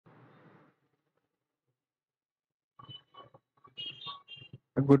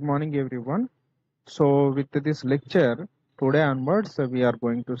Good morning, everyone. So, with this lecture, today onwards, we are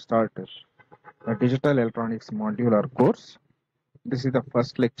going to start a digital electronics module or course. This is the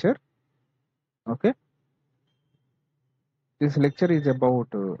first lecture. Okay. This lecture is about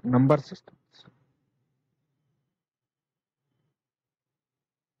number systems.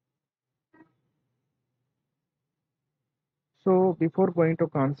 So, before going to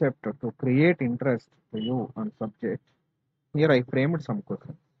concept to create interest to you on subject, here I framed some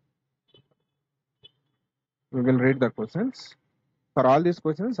questions. We will read the questions. For all these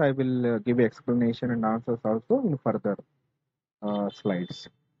questions, I will give explanation and answers also in further slides.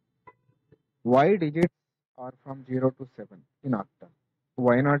 Why digits are from 0 to 7 in octal?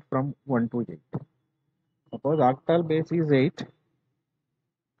 Why not from 1 to 8? Suppose octal base is 8,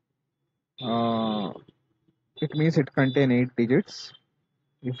 uh, it means it contains 8 digits.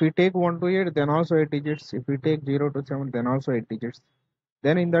 If we take 1 to 8, then also 8 digits. If we take 0 to 7, then also 8 digits.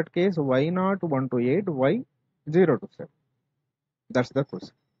 Then in that case, why not 1 to 8? Why 0 to 7? That's the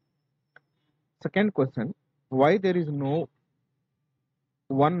question. Second question, why there is no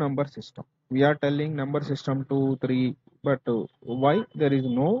one number system? We are telling number system 2, 3, but why there is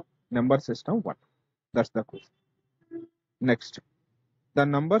no number system 1? That's the question. Next, the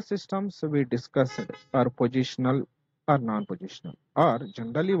number systems we discussed are positional or non-positional, or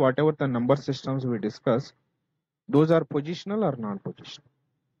generally whatever the number systems we discuss, those are positional or non-positional.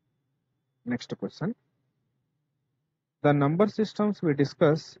 Next question, the number systems we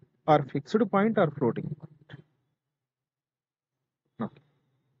discuss are fixed point or floating point. Okay.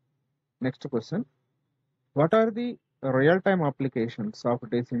 Next question, what are the real-time applications of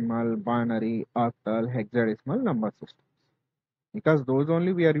decimal, binary, octal, hexadecimal number systems? Because those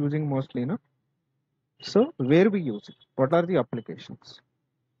only we are using mostly, no? So where we use it? What are the applications?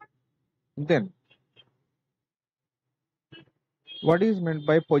 Then what is meant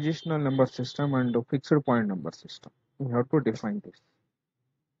by positional number system and fixed point number system? We have to define this.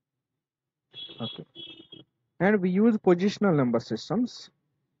 Okay. And we use positional number systems.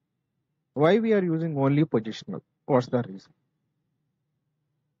 Why we are using only positional? What's the reason?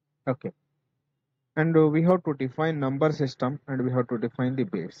 Okay. And we have to define number system and we have to define the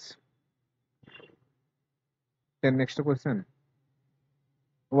base. Then next question.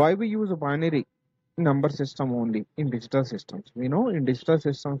 Why we use a binary number system only in digital systems? We know in digital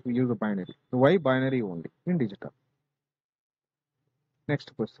systems we use a binary. Why binary only in digital?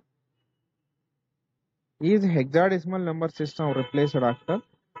 Next question. Is hexadecimal number system replaced octal?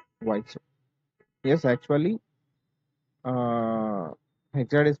 Why so? Yes, actually,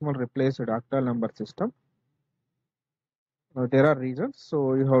 hexadecimal replaced octal number system. There are reasons,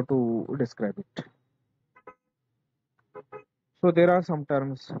 so you have to describe it. So there are some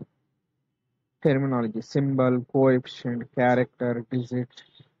terms, terminology, symbol, coefficient, character, digit.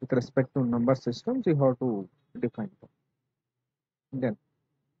 With respect to number systems, you have to define them. Then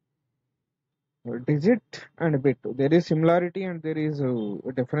digit and bit. There is similarity and there is a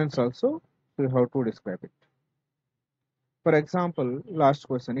difference also. So you have to describe it. For example, last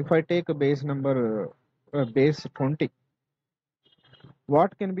question. If I take a base number, base 20,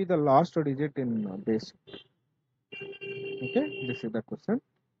 what can be the last digit in base? Okay, this is the question.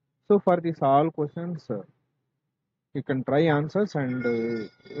 So for these all questions, you can try answers and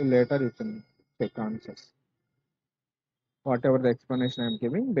later you can take answers. Whatever the explanation I am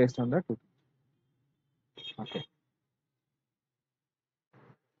giving based on that. Okay.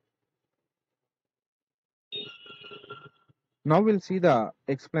 Now we'll see the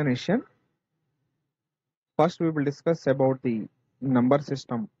explanation. First, we will discuss about the number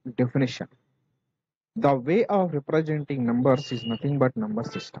system definition. The way of representing numbers is nothing but number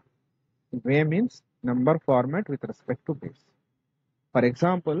system. Way means number format with respect to base. For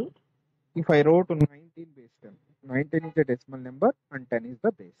example, if I wrote 19 base 10, 19 is a decimal number and 10 is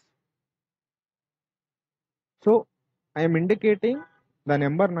the base. So I am indicating the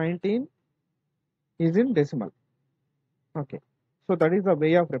number 19 is in decimal. Okay. So that is the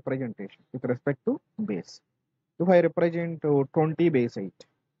way of representation with respect to base. If I represent 20 base 8,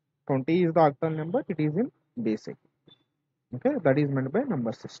 20 is the octal number, it is in base 8. Okay, that is meant by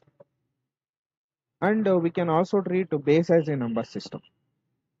number system. And we can also treat base as a number system.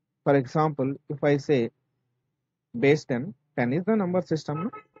 For example, if I say base 10, 10 is the number system.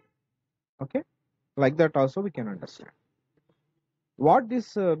 Okay, like that also we can understand. What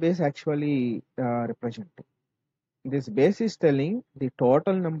this base actually representing? This base is telling the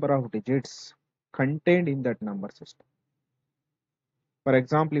total number of digits contained in that number system. For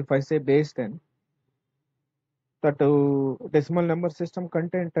example, if I say base 10, that decimal number system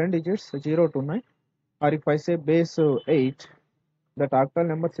contains 10 digits 0 to 9. Or if I say base 8, That octal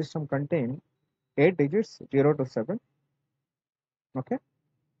number system contain 8 digits 0 to 7. Okay.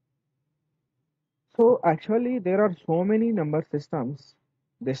 So actually there are so many number systems.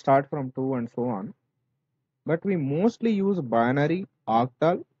 They start from 2 and so on. But we mostly use binary,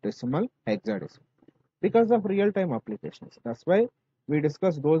 octal, decimal, hexadecimal because of real-time applications. That's why we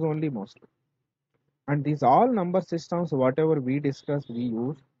discuss those only mostly. And these all number systems, whatever we discuss, we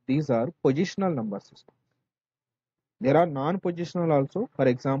use, these are positional number systems. There are non-positional also. For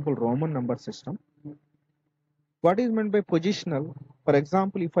example, Roman number system. What is meant by positional? For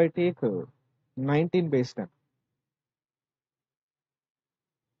example, if I take 19 base 10,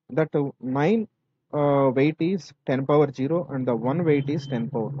 that 9 weight is 10 power 0 and the 1 weight is 10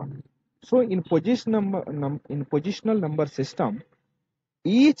 power 1. So in in positional number system,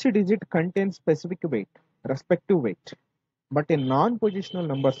 each digit contains specific weight, respective weight. But in non-positional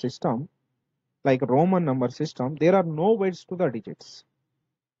number system, like Roman number system, there are no weights to the digits.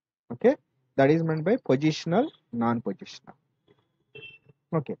 Okay, that is meant by positional, non-positional.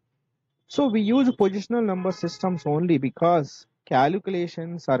 Okay, so we use positional number systems only because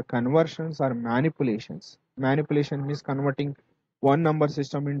calculations or conversions or manipulations. Manipulation means converting one number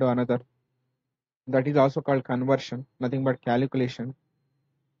system into another. That is also called conversion, nothing but calculation.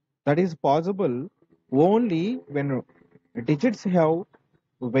 That is possible only when digits have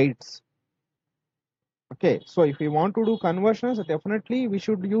weights. Okay, so if we want to do conversions, definitely we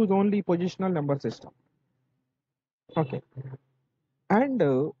should use only positional number system. Okay, and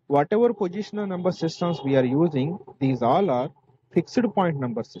whatever positional number systems we are using, these all are fixed point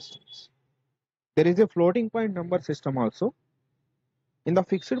number systems. There is a floating point number system also. In the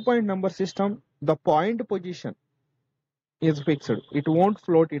fixed point number system, the point position is fixed. It won't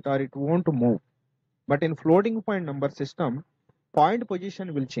float it or it won't move. But in floating point number system, point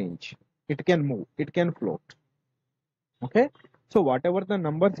position will change. It can move, it can float. Okay, so whatever the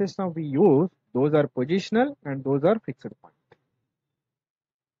number system we use, those are positional and those are fixed point.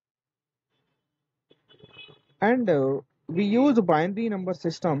 And we use binary number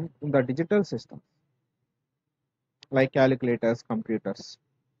system in the digital system, like calculators, computers.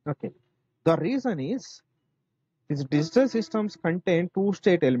 Okay, the reason is these digital systems contain two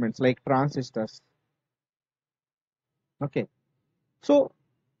state elements like transistors. Okay, so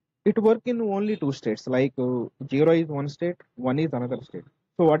it work in only two states, like 0 is one state, 1 is another state.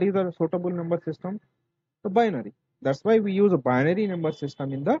 So what is the suitable number system? The binary. That's why we use a binary number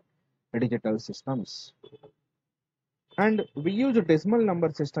system in the digital systems. And we use a decimal number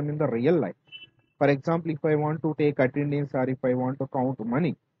system in the real life. For example, if I want to take attendance or if I want to count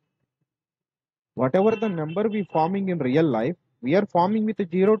money, whatever the number we forming in real life, we are forming with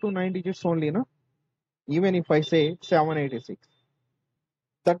 0 to 9 digits only. No? Even if I say 786,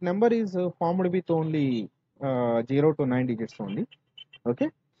 that number is formed with only 0 to 9 digits only. Okay,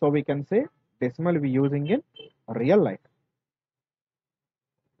 so we can say decimal we using in real life.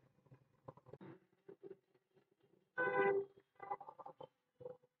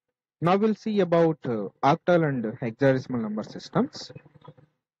 Now we'll see about octal and hexadecimal number systems.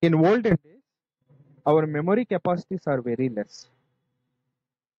 In olden days, our memory capacities are very less.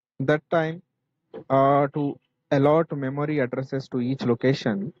 That time, to allot memory addresses to each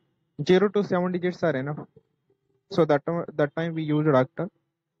location, 0 to 7 digits are enough. So that time we used octal.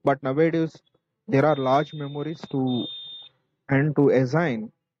 But nowadays, there are large memories to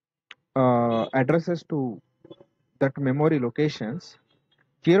assign addresses to that memory locations.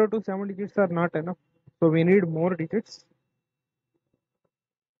 0 to 7 digits are not enough. So we need more digits.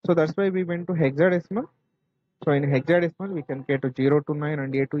 So that's why we went to hexadecimal. So in hexadecimal, we can get to 0 to 9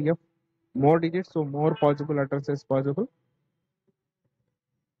 and A to F. More digits, so more possible addresses possible.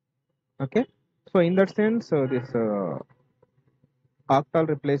 Okay. So in that sense, this octal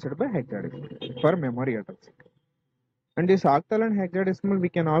replaced by hexadecimal for memory addressing. And this octal and hexadecimal we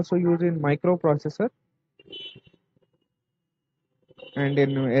can also use in microprocessor and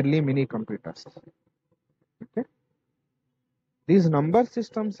in early mini computers. Okay. These number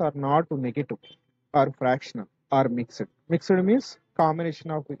systems are not negative or fractional or mixed. Mixed means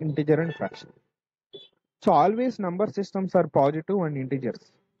combination of integer and fraction. So always number systems are positive and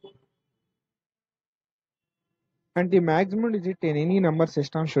integers. And the maximum digit in any number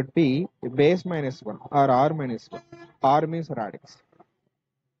system should be base minus 1 or r minus 1. R means radix.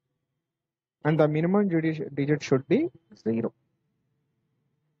 And the minimum digit should be 0.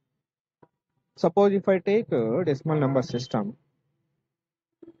 Suppose if I take a decimal number system,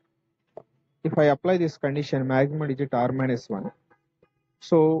 if I apply this condition maximum digit r minus 1,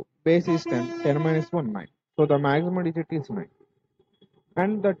 so base is 10, 10 minus 1, 9. So the maximum digit is 9.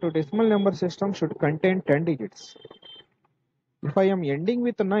 And the decimal number system should contain 10 digits. If I am ending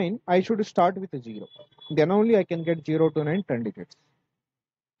with 9, I should start with 0. Then only I can get 0 to 9, 10 digits.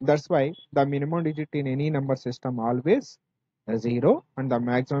 That's why the minimum digit in any number system always 0 and the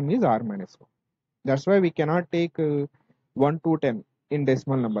maximum is r minus 1. That's why we cannot take 1 to 10 in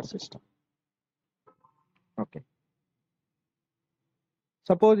decimal number system. Okay.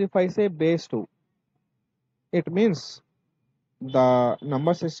 Suppose if I say base 2, it means the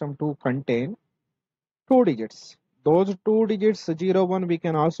number system to contain 2 digits. Those 2 digits 0, 1 we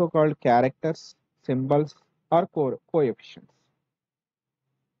can also call characters, symbols or coefficients.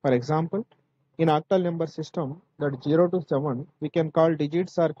 For example, in octal number system, that 0 to 7 we can call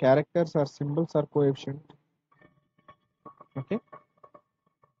digits or characters or symbols or coefficient. Okay.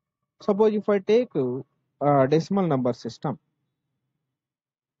 Suppose if I take a decimal number system,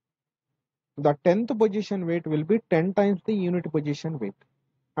 the 10th position weight will be 10 times the unit position weight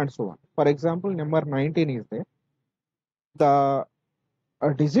and so on. For example, number 19 is there. The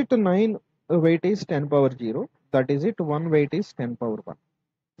digit 9 weight is 10 power 0. The digit 1 weight is 10 power 1.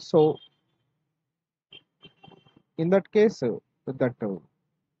 So in that case, that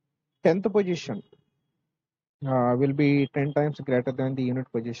 10th position will be 10 times greater than the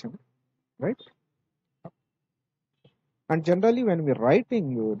unit position, right? And generally when we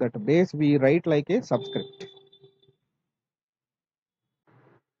writing that base, we write like a subscript.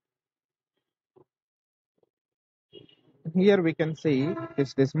 Here we can see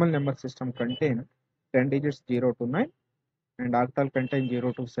this decimal number system contain 10 digits 0 to 9 and octal contain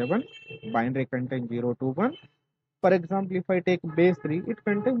 0 to 7, binary contain 0 to 1. For example, if I take base 3, it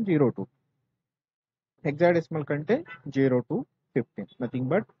contains 0 to. Hexadecimal contain 0 to 15, nothing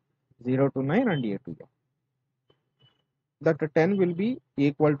but 0 to 9 and A to A. That 10 will be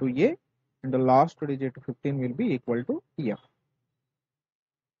equal to A and the last digit 15 will be equal to F.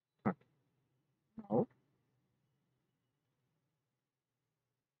 Okay. Now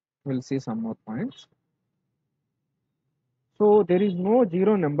we'll see some more points. So there is no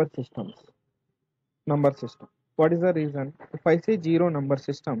zero number system. What is the reason? If I say zero number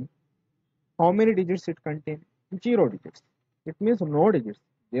system, how many digits it contains? 0 digits. It means no digits.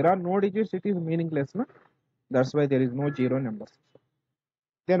 There are no digits, it is meaningless. No? That's why there is no zero number system.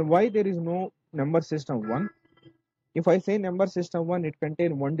 Then why there is no number system 1? If I say number system 1, it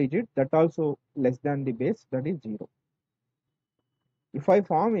contains 1 digit, that also less than the base, that is 0. If I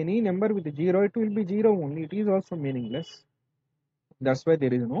form any number with 0, it will be 0 only. It is also meaningless. That's why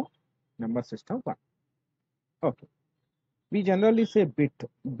there is no number system 1. Okay. We generally say bit.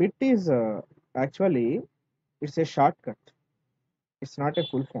 Bit is actually, it's a shortcut. It's not a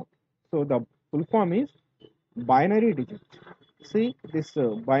full form. So the full form is binary digit. See this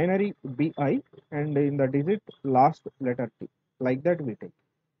binary BI and in the digit last letter T. Like that we take.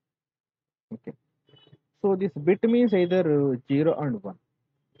 Okay. So this bit means either 0 and 1.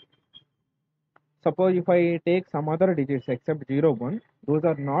 Suppose if I take some other digits except 0, 1, those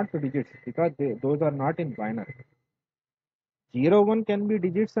are not digits because those are not in binary. 0, 1 can be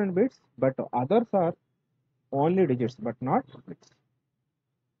digits and bits, but others are only digits but not bits.